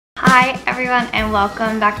Hi everyone and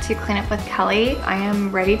welcome back to Clean Up with Kelly. I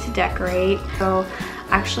am ready to decorate. So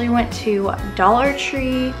I actually went to Dollar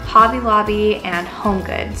Tree, Hobby Lobby, and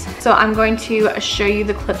Homegoods. So I'm going to show you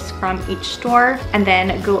the clips from each store and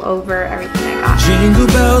then go over everything I got. Jingle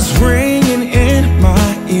bells ringing in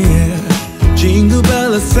my ear. Jingle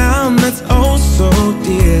bell, a sound that's oh so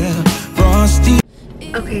dear. Frosty.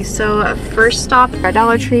 Okay, so first stop at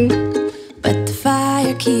Dollar Tree. But the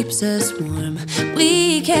fire keeps us warm.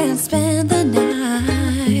 We can spend the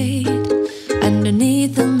night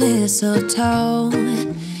underneath the mistletoe.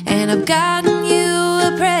 And I've gotten you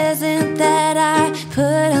a present that I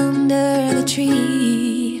put under the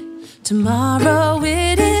tree. Tomorrow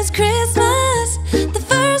it is Christmas, the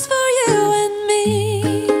first for you and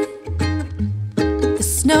me. The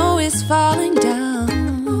snow is falling down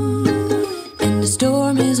and the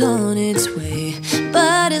storm is on its way.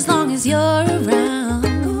 But as long as you're around,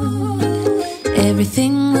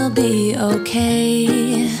 everything will be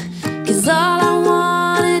okay. 'Cause all I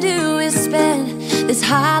wanna do is spend this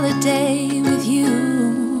holiday with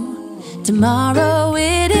you. Tomorrow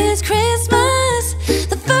it is Christmas,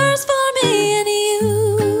 the first for me and you.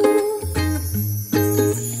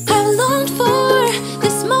 I've longed for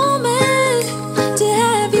this moment to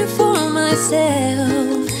have you for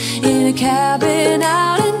myself in a cabin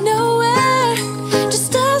out in nowhere,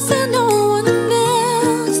 just us and no one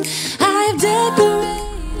else. I've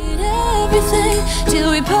decorated everything till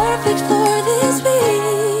we're perfect for this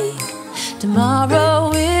week.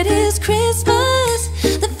 Tomorrow it is Christmas,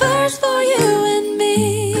 the first for you and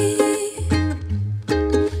me.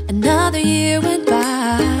 Another year went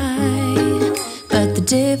by, but the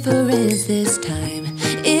difference this time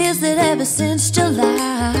is that ever since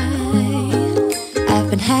July, I've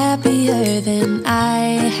been happier than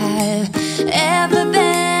I have ever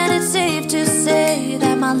been. It's safe to say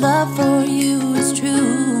that my love for you is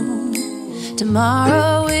true.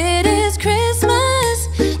 Tomorrow it is Christmas,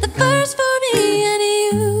 the first for me and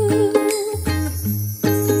you.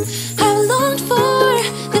 I've longed for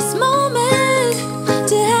this moment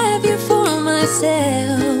to have you for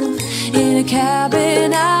myself in a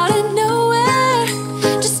cabin out in nowhere,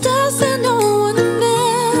 just us and no one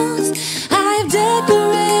else. I've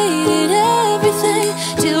decorated everything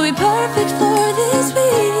till we're perfect for this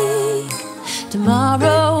week.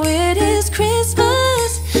 Tomorrow it is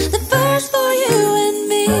Christmas, the first for you and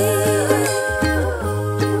me.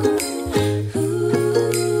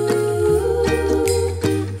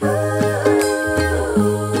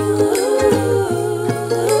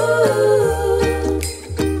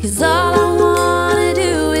 Cause all I wanna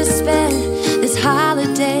do is spend this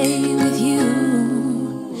holiday with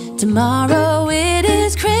you. Tomorrow it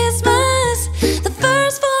is Christmas, the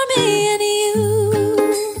first for me and you.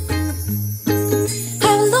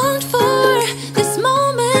 I've longed for this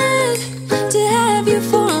moment to have you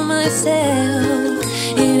for myself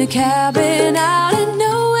in a cabin out in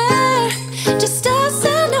nowhere, just us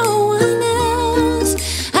and no one else.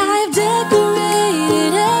 I've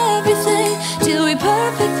decorated everything till we're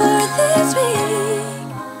perfect for this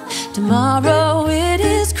week. Tomorrow it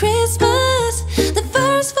is Christmas, the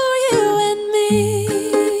first for you and me.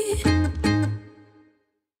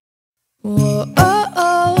 Whoa, oh,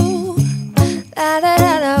 oh, la da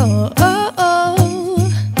da da, oh,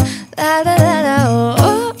 oh, la da da da,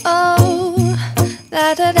 oh, oh,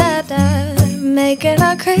 la da da da, making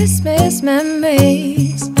our Christmas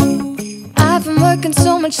memories. I've been working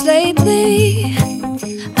so much lately,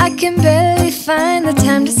 I can barely find the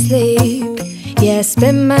time to sleep. Yeah, I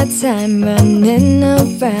spend my time running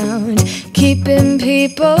around, keeping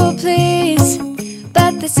people pleased.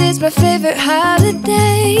 But this is my favorite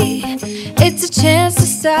holiday. It's a chance to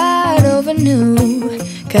start over new.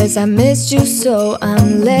 'Cause I missed you so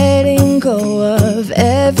I'm letting go of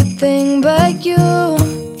everything but you.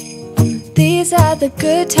 These are the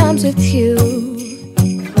good times with you.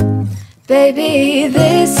 Baby,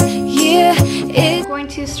 this year is... I'm going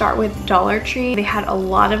to start with Dollar Tree. They had a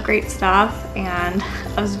lot of great stuff and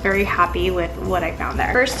I was very happy with what I found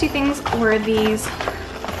there. First two things were these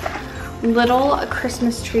little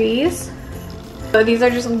Christmas trees. So these are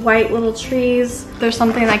just white little trees. They're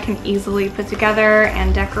something I can easily put together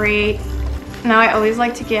and decorate. Now I always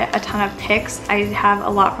like to get a ton of picks. I have a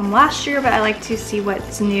lot from last year, but I like to see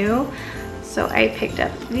what's new. So I picked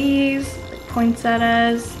up these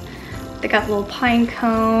poinsettias. They got the little pine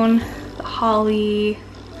cone, the holly,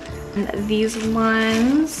 and these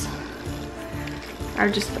ones are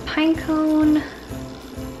just the pine cone.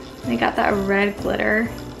 They got that red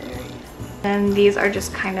glitter. And these are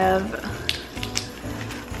just kind of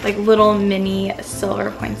like little mini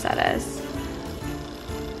silver poinsettias.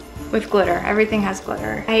 with glitter. Everything has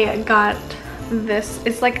glitter. I got this.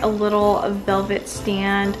 It's like a little velvet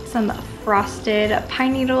stand, some frosted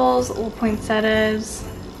pine needles, little poinsettias.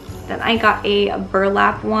 Then I got a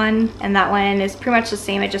burlap one, and that one is pretty much the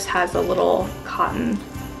same. It just has a little cotton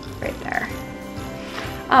right there.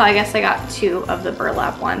 Oh, I guess I got 2 of the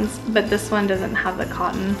burlap ones, but this one doesn't have the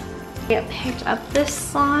cotton. I picked up this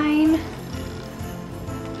sign.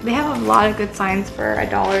 They have a lot of good signs for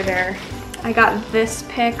 $1 there. I got this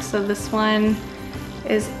pick, so this one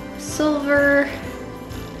is silver.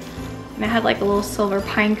 And it had like a little silver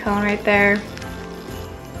pine cone right there.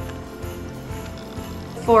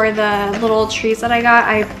 For the little trees that I got,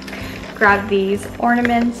 I grabbed these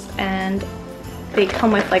ornaments, and they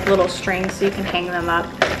come with like little strings so you can hang them up.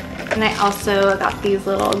 And I also got these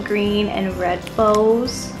little green and red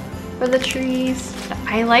bows for the trees.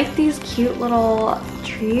 I like these cute little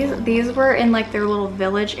trees. These were in like their little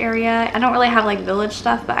village area. I don't really have like village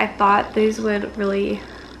stuff, but I thought these would really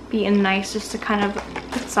be nice just to kind of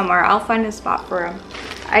put somewhere. I'll find a spot for them.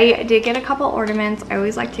 I did get a couple ornaments. I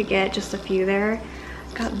always like to get just a few there.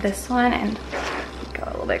 Got this one, and go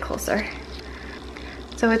a little bit closer.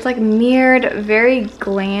 So it's like mirrored, very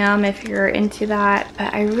glam if you're into that.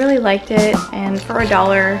 But I really liked it, and for $1,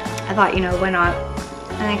 I thought, you know, why not?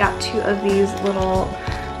 And I got 2 of these little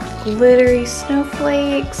glittery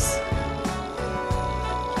snowflakes.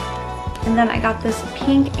 And then I got this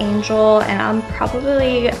pink angel, and I'm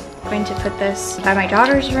probably going to put this by my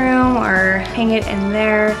daughter's room or hang it in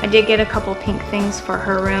there. I did get a couple pink things for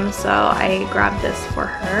her room, so I grabbed this for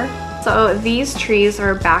her. So these trees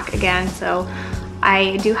are back again, so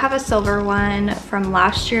I do have a silver one from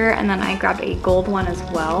last year, and then I grabbed a gold one as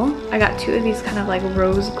well. I got 2 of these kind of like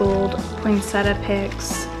rose gold poinsettia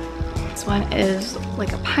picks. This one is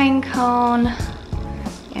like a pine cone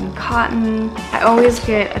and cotton. I always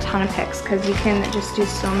get a ton of picks because you can just do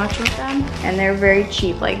so much with them, and they're very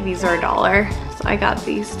cheap. Like these are $1. So I got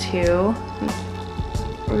these 2.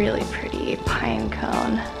 Really pretty pine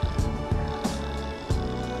cone.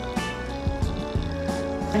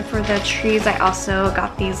 And for the trees, I also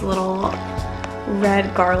got these little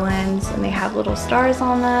red garlands, and they have little stars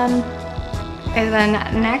on them. And then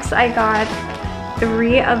next I got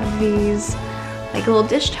 3 of these like little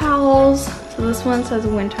dish towels. So this one says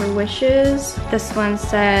winter wishes. This one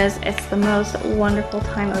says it's the most wonderful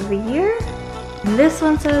time of the year. This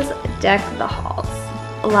one says deck the halls.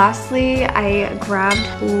 Lastly, I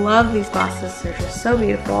grabbed, love these glasses. They're just so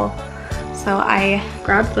beautiful. So I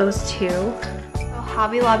grabbed those 2.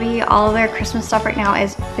 Hobby Lobby, all of their Christmas stuff right now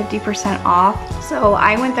is 50% off. So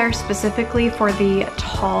I went there specifically for the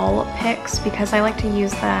tall picks because I like to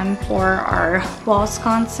use them for our wall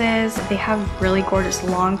sconces. They have really gorgeous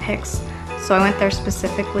long picks, so I went there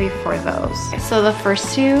specifically for those. So the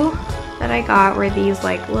first 2 that I got were these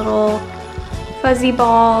like little fuzzy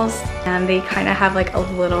balls, and they kind of have like a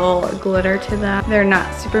little glitter to them. They're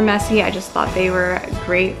not super messy. I just thought they were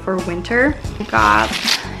great for winter. I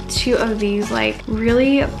got 2 of these like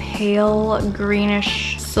really pale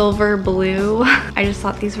greenish silver blue. I just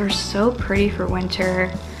thought these were so pretty for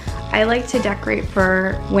winter. I like to decorate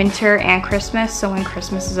for winter and Christmas, so when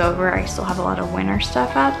Christmas is over I still have a lot of winter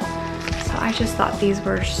stuff up. So I just thought these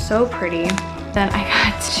were so pretty. Then I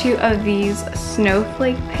got 2 of these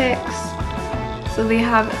snowflake picks. So they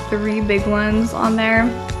have 3 big ones on there.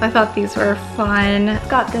 I thought these were fun.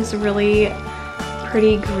 Got this really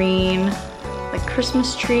pretty green like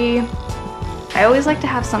Christmas tree. I always like to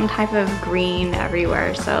have some type of green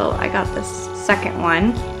everywhere, so I got this second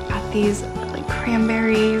one. Got these like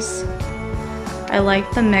cranberries. I like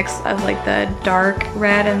the mix of like the dark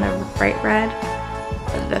red and the bright red.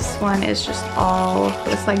 This one is just all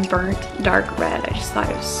this like burnt dark red. I just thought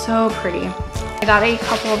it was so pretty. I got a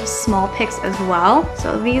couple of small picks as well.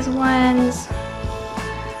 So these ones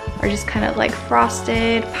are just kind of like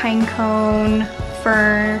frosted, pine cone,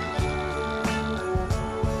 fern.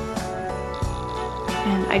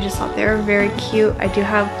 And I just thought they were very cute. I do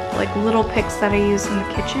have like little picks that I use in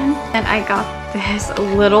the kitchen. And I got this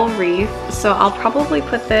little wreath. So I'll probably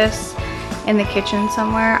put this in the kitchen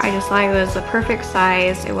somewhere. I just thought it was the perfect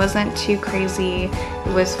size. It wasn't too crazy.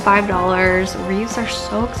 It was $5. Wreaths are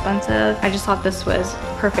so expensive. I just thought this was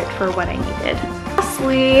perfect for what I needed.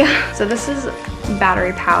 Lastly, so this is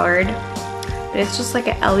battery powered, but it's just like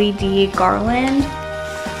an LED garland.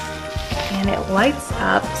 And it lights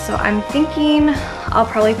up, so I'm thinking I'll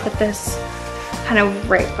probably put this kind of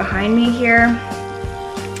right behind me here.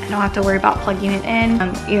 I don't have to worry about plugging it in.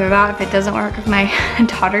 Either that, if it doesn't work, if my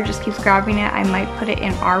daughter just keeps grabbing it, I might put it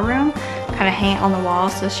in our room, kind of hang it on the wall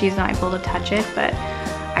so she's not able to touch it. But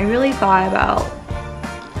I really thought about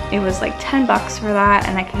It was like 10 bucks for that,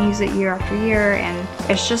 and I can use it year after year, and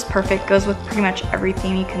it's just perfect. Goes with pretty much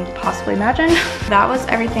everything you can possibly imagine. That was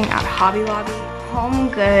everything at Hobby Lobby.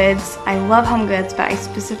 HomeGoods. I love HomeGoods, but I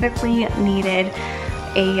specifically needed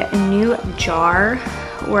a new jar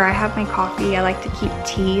where I have my coffee. I like to keep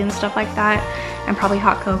tea and stuff like that, and probably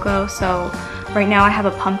hot cocoa. So right now I have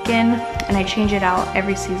a pumpkin and I change it out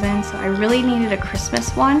every season. So I really needed a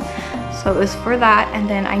Christmas one. So it was for that. And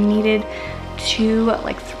then I needed 2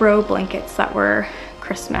 like throw blankets that were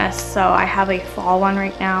Christmas. So I have a fall one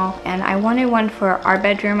right now, and I wanted one for our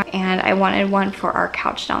bedroom and I wanted one for our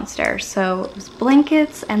couch downstairs. So it was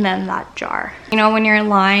blankets and then that jar. You know, when you're in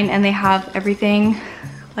line and they have everything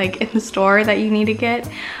like in the store that you need to get.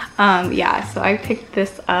 Yeah, so I picked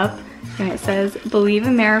this up and it says believe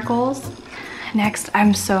in miracles. Next,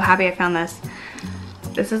 I'm so happy I found this.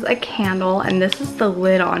 This is a candle and this is the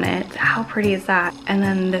lid on it. How pretty is that? And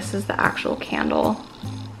then this is the actual candle.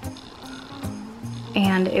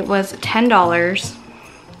 And it was $10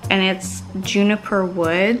 and it's juniper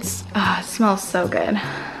woods. Oh, it smells so good.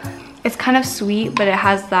 It's kind of sweet, but it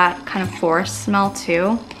has that kind of forest smell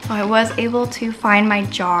too. So I was able to find my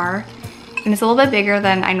jar, and it's a little bit bigger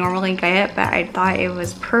than I normally get, but I thought it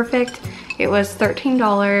was perfect. It was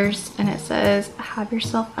 $13 and it says, have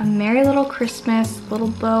yourself a merry little Christmas, little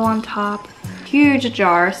bow on top. Huge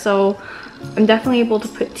jar, so I'm definitely able to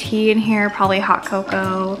put tea in here, probably hot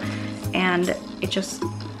cocoa, and it just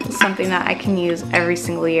is something that I can use every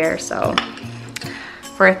single year. So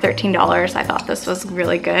for $13, I thought this was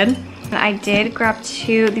really good. And I did grab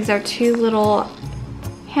 2, these are 2 little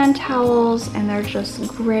hand towels, and they're just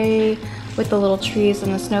gray with the little trees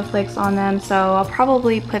and the snowflakes on them. So I'll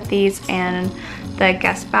probably put these in the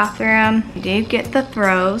guest bathroom. I did get the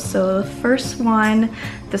throws. So the first one,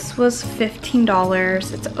 this was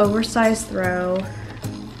 $15. It's an oversized throw.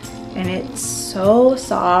 And it's so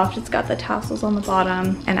soft. It's got the tassels on the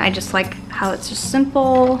bottom, and I just like how it's just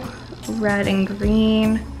simple, red and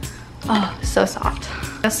green. Oh, so soft.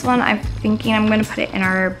 This one, I'm thinking I'm gonna put it in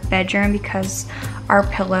our bedroom because our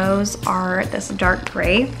pillows are this dark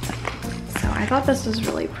gray. So I thought this was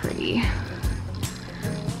really pretty.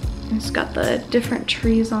 It's got the different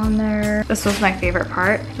trees on there. This was my favorite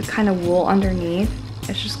part, the kind of wool underneath.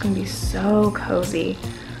 It's just gonna be so cozy.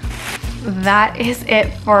 That is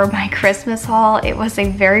it for my Christmas haul. It was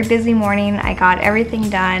a very busy morning. I got everything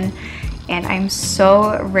done and I'm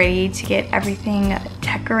so ready to get everything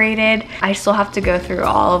decorated. I still have to go through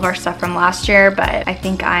all of our stuff from last year, but I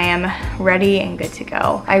think I am ready and good to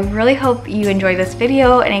go. I really hope you enjoyed this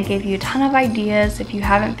video and it gave you a ton of ideas if you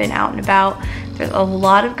haven't been out and about. There's a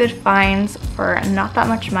lot of good finds for not that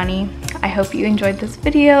much money. I hope you enjoyed this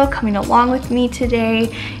video coming along with me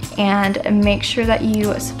today, and make sure that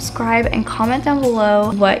you subscribe and comment down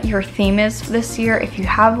below what your theme is this year, if you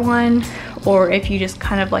have one, or if you just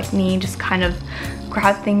kind of like me, just kind of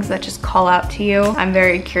grab things that just call out to you. I'm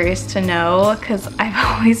very curious to know because I've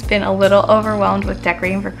always been a little overwhelmed with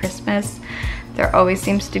decorating for Christmas. There always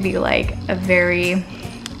seems to be like a very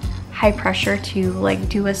high pressure to like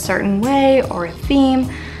do a certain way or a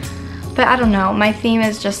theme. But I don't know, my theme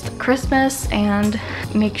is just Christmas and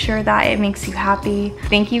make sure that it makes you happy.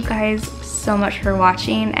 Thank you guys so much for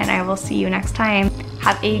watching, and I will see you next time.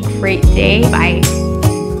 Have a great day. Bye.